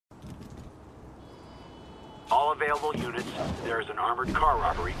All available units, there is an armored car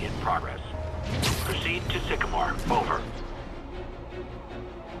robbery in progress. Proceed to Sycamore. Over.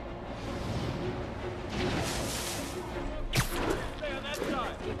 Stay on that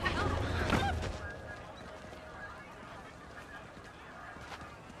side.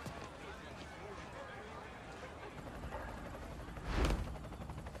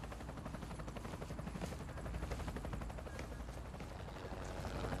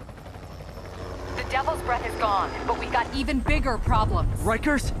 Devil's Breath is gone, but we got even bigger problems.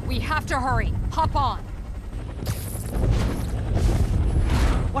 Rikers? We have to hurry. Hop on.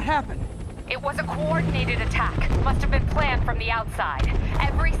 What happened? It was a coordinated attack. Must have been planned from the outside.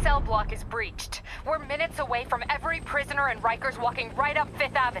 Every cell block is breached. We're minutes away from every prisoner and Rikers walking right up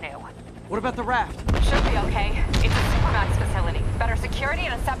 5th Avenue. What about the raft? Should be okay. It's a Supermax facility. Better security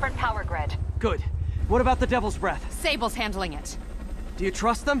and a separate power grid. Good. What about the Devil's Breath? Sable's handling it. Do you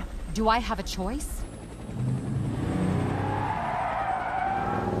trust them? Do I have a choice?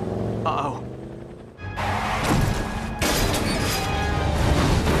 Uh-oh.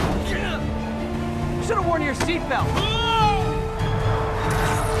 Should have worn your seatbelt.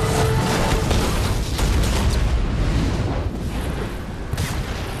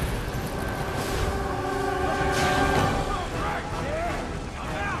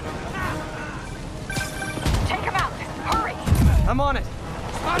 Take him out! Hurry! I'm on it.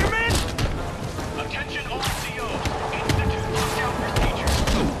 Spiderman! Attention all COs. Institute lockdown procedures.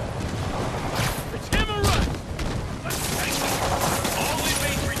 It's him or us! All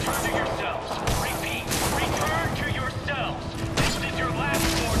inmates return to your cells. Repeat, return to your cells. This is your last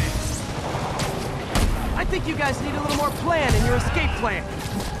warning. I think you guys need a little more plan in your escape plan.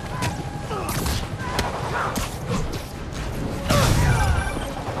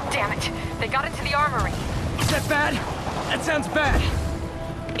 Damn it! They got into the armory. Is that bad? That sounds bad.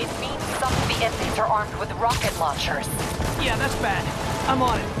 It means some of the inmates are armed with rocket launchers. Yeah, that's bad. I'm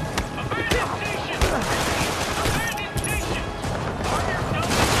on it. Abandon station! Abandon station! Arm yourself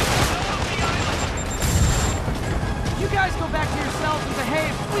and get the island! You guys go back to your cells and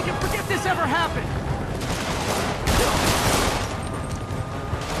behave. We can forget this ever happened.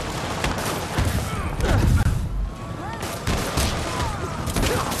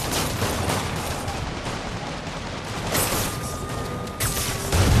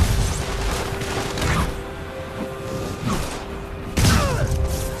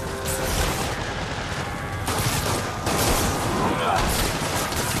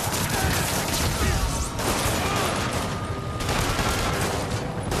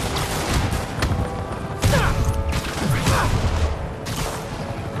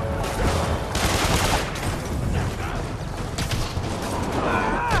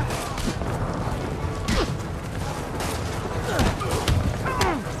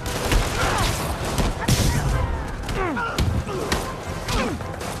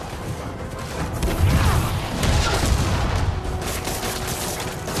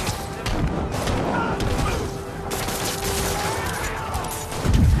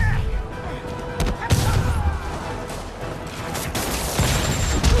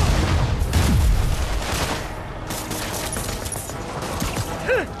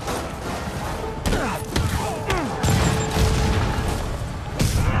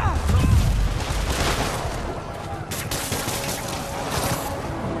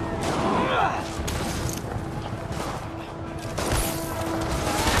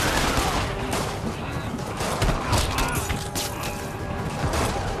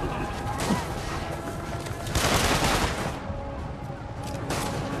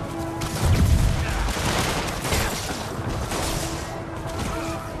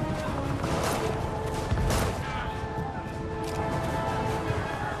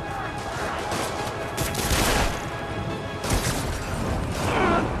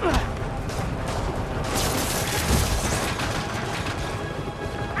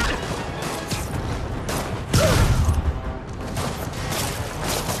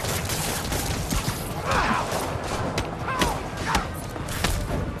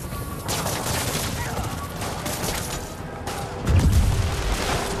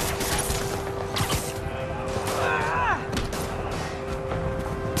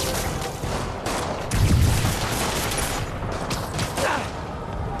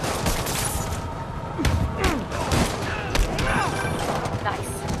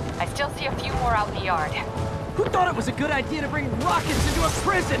 yard. Who thought it was a good idea to bring rockets into a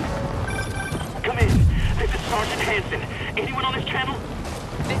prison? Come in. This is Sergeant Hansen. Anyone on this channel?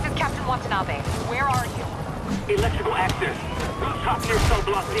 This is Captain Watanabe. Where are you? Electrical access. Rooftop near cell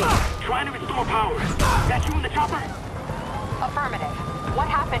block D. Trying to restore power. That you in the chopper? Affirmative. What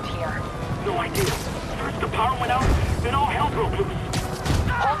happened here? No idea. First the power went out, then all hell broke loose.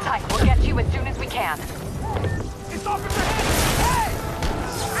 Hold tight. We'll get to you as soon as we can. It's off in your head! Hey!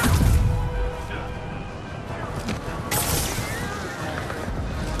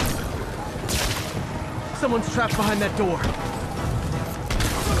 Someone's trapped behind that door.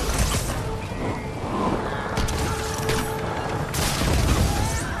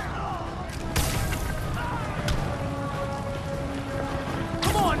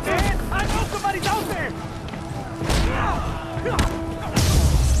 Come on, man! I know somebody's out there!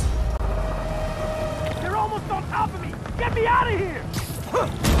 They're almost on top of me! Get me out of here!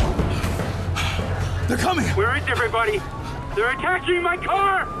 They're coming! Where is everybody? They're attacking my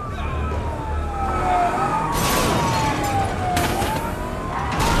car!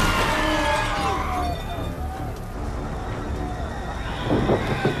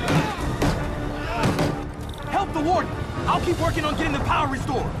 Help the warden! I'll keep working on getting the power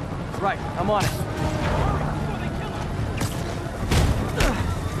restored! Right, I'm on it.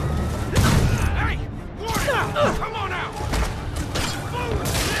 Hey! Warden! Come on out!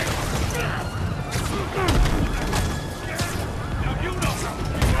 Now you know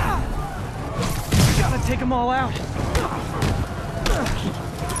something. We gotta take them all out.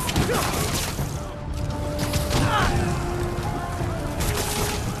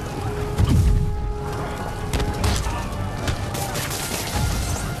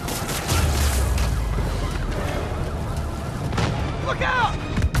 Look out!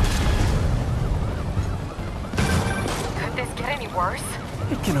 Could this get any worse?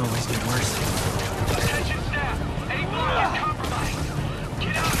 It can always get worse. Attention staff! Any block is compromised!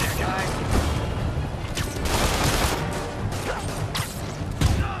 Get out there, guys!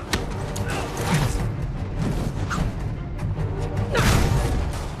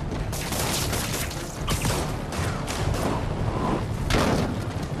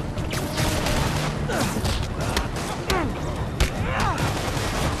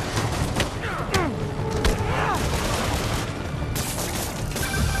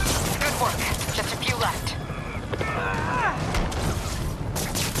 Good work. Just a few left.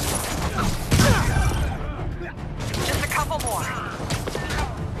 Just a couple more.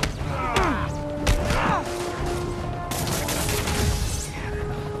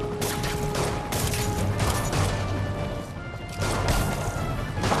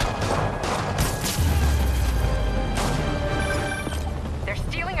 They're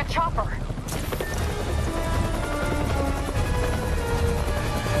stealing a chopper.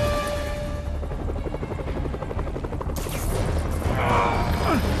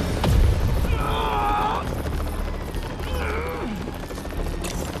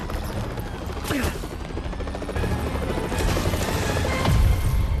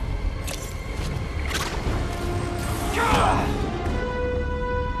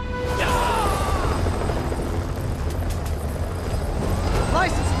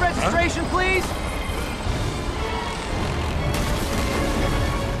 License and registration, please!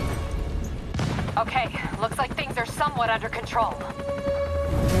 Okay, looks like things are somewhat under control.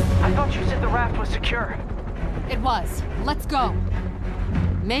 I thought you said the raft was secure. It was. Let's go.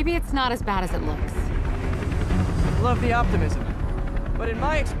 Maybe it's not as bad as it looks. Love the optimism. But in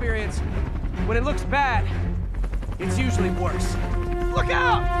my experience, when it looks bad, it's usually worse. Look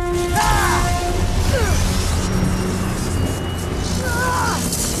out!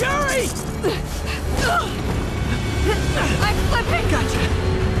 Yuri! I'm slipping! Gotcha!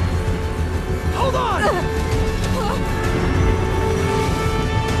 Hold on!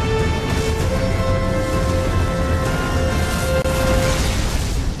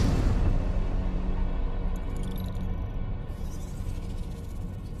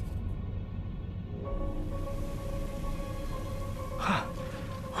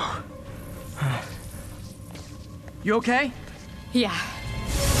 You okay? Yeah.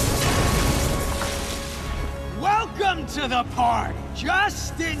 Welcome to the party!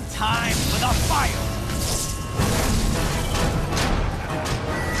 Just in time for the fire!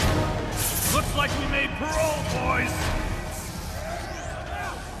 Looks like we made parole, boys!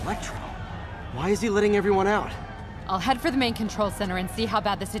 Electro? Why is he letting everyone out? I'll head for the main control center and see how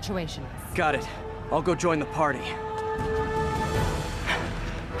bad the situation is. Got it. I'll go join the party.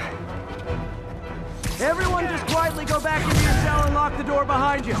 Everyone just quietly go back into your cell and lock the door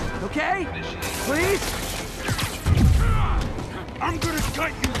behind you, okay? Please? I'm gonna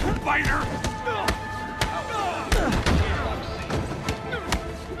gut you, spider!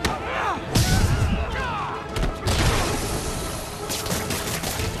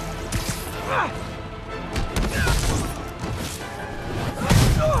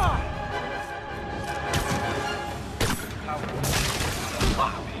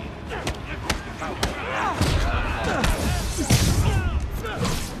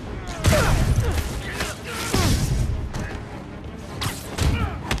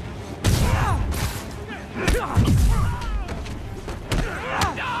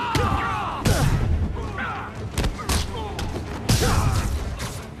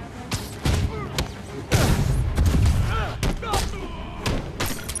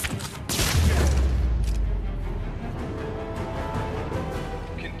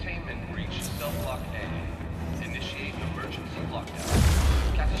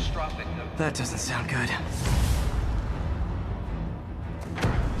 That doesn't sound good.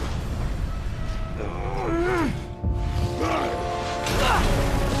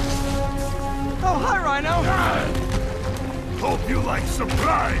 Oh, hi, Rhino! Hope you like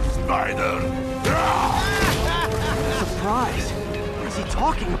surprise, Spider! Surprise? What is he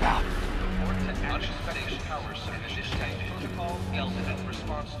talking about?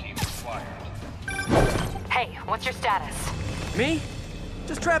 Hey, what's your status? Me?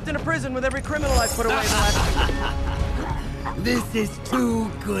 Just trapped in a prison with every criminal I put away in the last... This is too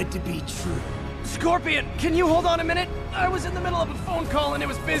good to be true. Scorpion, can you hold on a minute? I was in the middle of a phone call and it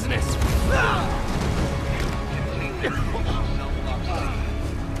was business.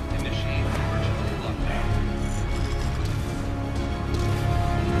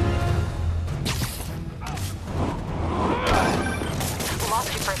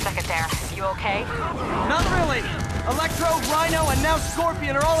 Lost you for a second there. You okay? Not really. Electro, Rhino, and now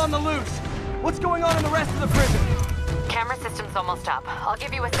Scorpion are all on the loose. What's going on in the rest of the prison? Camera system's almost up. I'll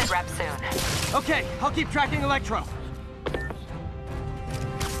give you a sit rep soon. Okay, I'll keep tracking Electro.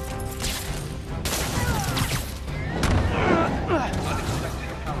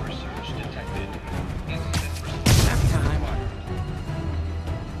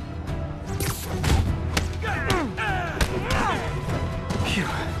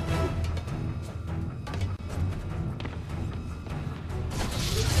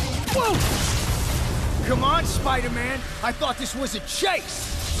 Whoa! Come on, Spider-Man! I thought this was a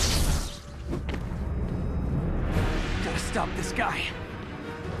chase! Gotta stop this guy.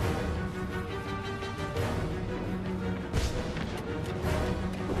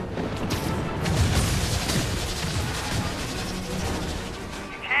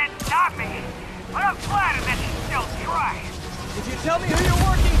 Can't stop me, but I'm flattered that you still try. If you tell me who you're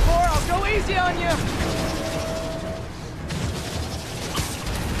working for, I'll go easy on you!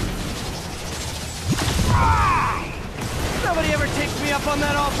 Nobody ever takes me up on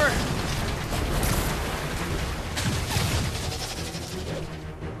that offer!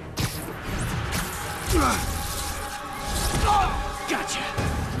 Gotcha!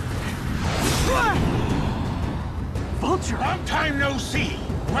 Vulture! Long time no see!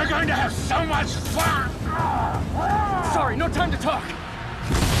 We're going to have so much fun! Sorry, no time to talk!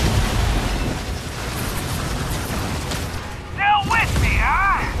 Still with me,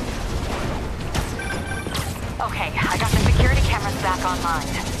 huh? Okay, I got the security cameras back online.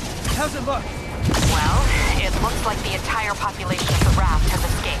 How's it look? Well, it looks like the entire population of the raft has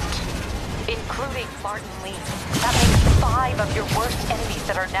escaped, including Martin Lee. That makes 5 of your worst enemies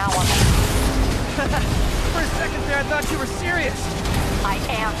that are now on the loose. For a second there, I thought you were serious. I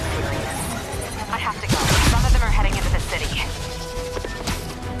am serious. I have to go. Some of them are heading into the city.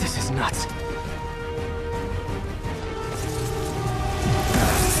 This is nuts.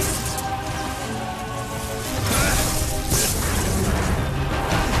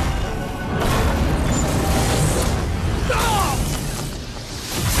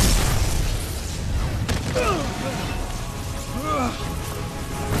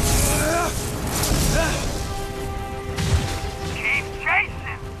 Keep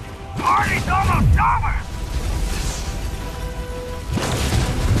chasing. Party's almost over.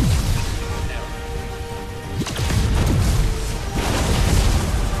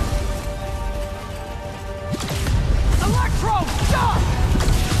 Electro, stop!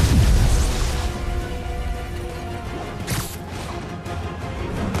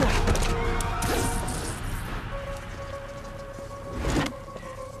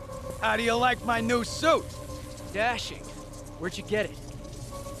 How do you like my new suit? Dashing. Where'd you get it?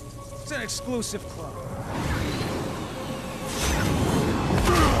 It's an exclusive club.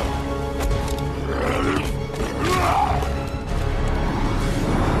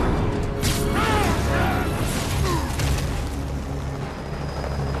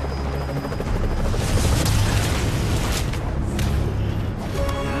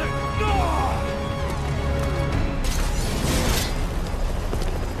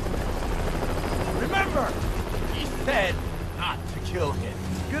 Remember, he said not to kill him.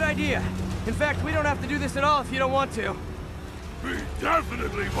 Good idea. In fact, we don't have to do this at all if you don't want to. We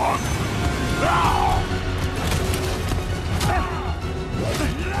definitely want to.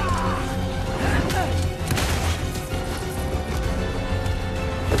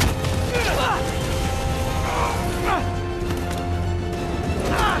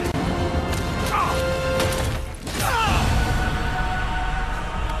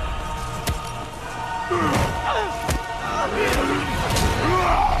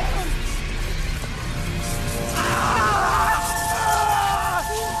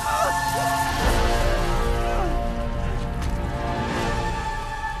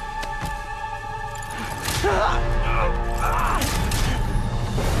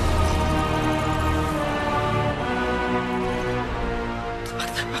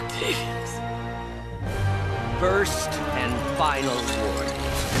 Octavius. First and final warning.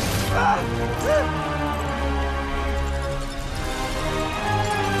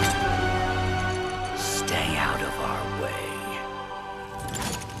 Stay out of our way.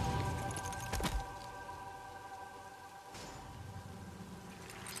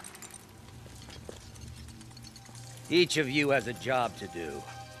 Each of you has a job to do.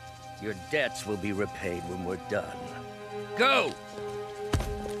 Your debts will be repaid when we're done. Go!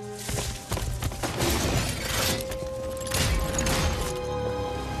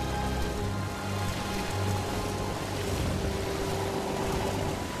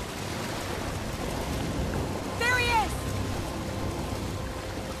 There he is!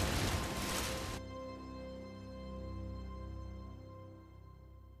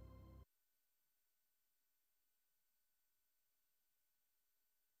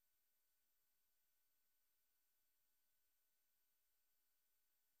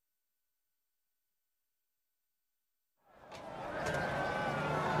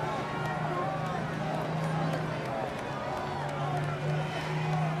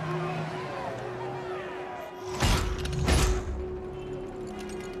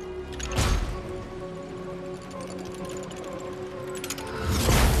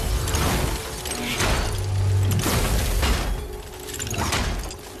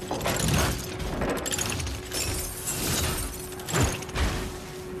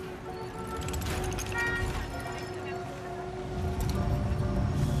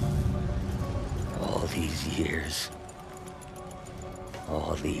 These years.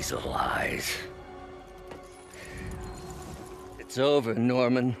 All these lies. It's over,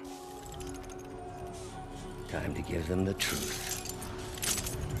 Norman. Time to give them the truth.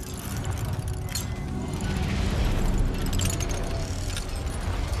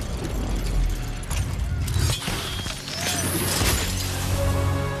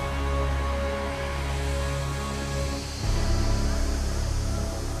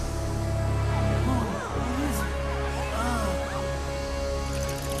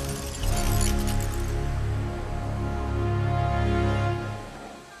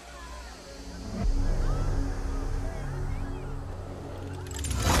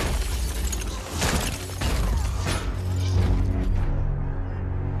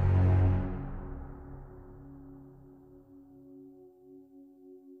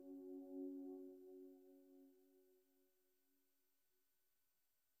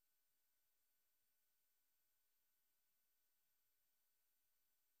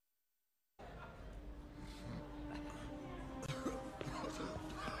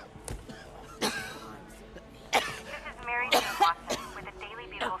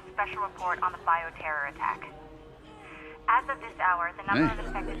 Special report on the bioterror attack. As of this hour, the number of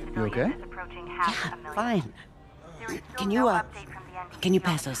infected civilians is approaching half a million. Fine. There is still Can no you, update from the NDC can you on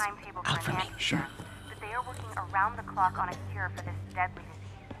pass the those timetable out for me? enhanced Sure. cure, but they are working around the clock on a cure for this deadly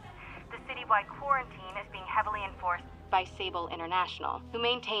disease. The citywide quarantine is being heavily enforced by Sable International, who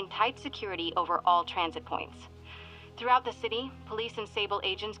maintain tight security over all transit points. Throughout the city, police and Sable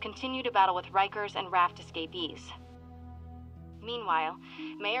agents continue to battle with Rikers and Raft escapees. Meanwhile,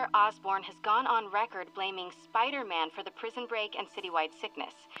 Mayor Osborn has gone on record blaming Spiderman for the prison break and citywide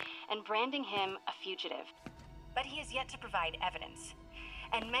sickness, and branding him a fugitive. But he has yet to provide evidence.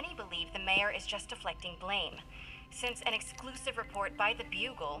 And many believe the mayor is just deflecting blame, since an exclusive report by the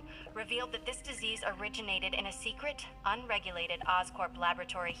Bugle revealed that this disease originated in a secret, unregulated Oscorp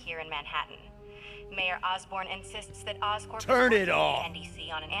laboratory here in Manhattan. Mayor Osborn insists that Oscorp Turn is it off! working with the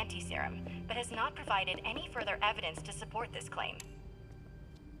NDC on an anti-serum, but has not provided any further evidence to support this claim.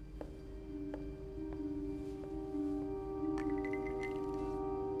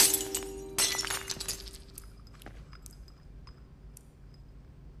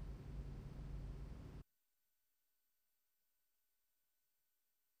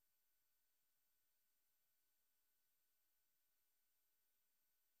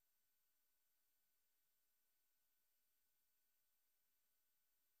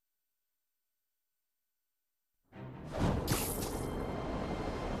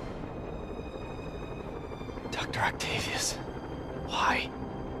 Dr. Octavius. Why?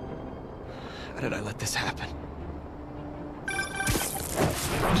 How did I let this happen?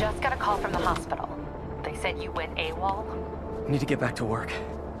 Just got a call from the hospital. They said you went AWOL. I need to get back to work.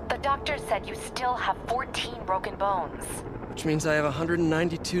 The doctor said you still have 14 broken bones. Which means I have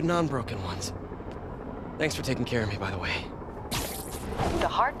 192 non-broken ones. Thanks for taking care of me, by the way. The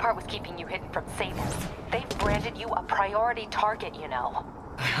hard part was keeping you hidden from Sables. They've branded you a priority target, you know.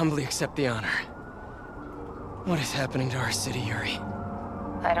 I humbly accept the honor. What is happening to our city, Yuri?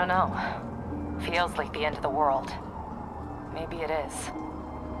 I don't know. Feels like the end of the world. Maybe it is.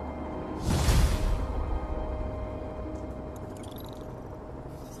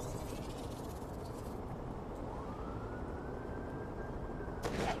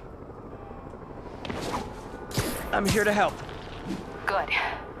 I'm here to help. Good.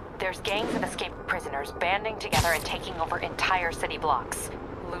 There's gangs of escaped prisoners banding together and taking over entire city blocks.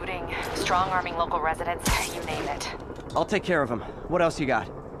 Looting, strong-arming local residents, you name it. I'll take care of them. What else you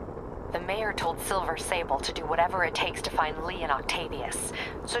got? The mayor told Silver Sable to do whatever it takes to find Lee and Octavius.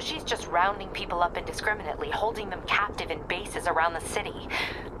 So she's just rounding people up indiscriminately, holding them captive in bases around the city.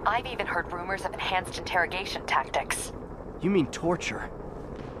 I've even heard rumors of enhanced interrogation tactics. You mean torture?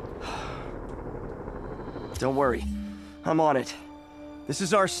 Don't worry. I'm on it. This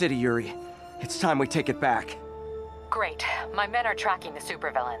is our city, Yuri. It's time we take it back. Great. My men are tracking the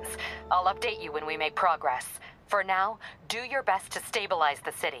supervillains. I'll update you when we make progress. For now, do your best to stabilize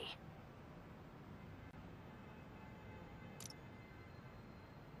the city.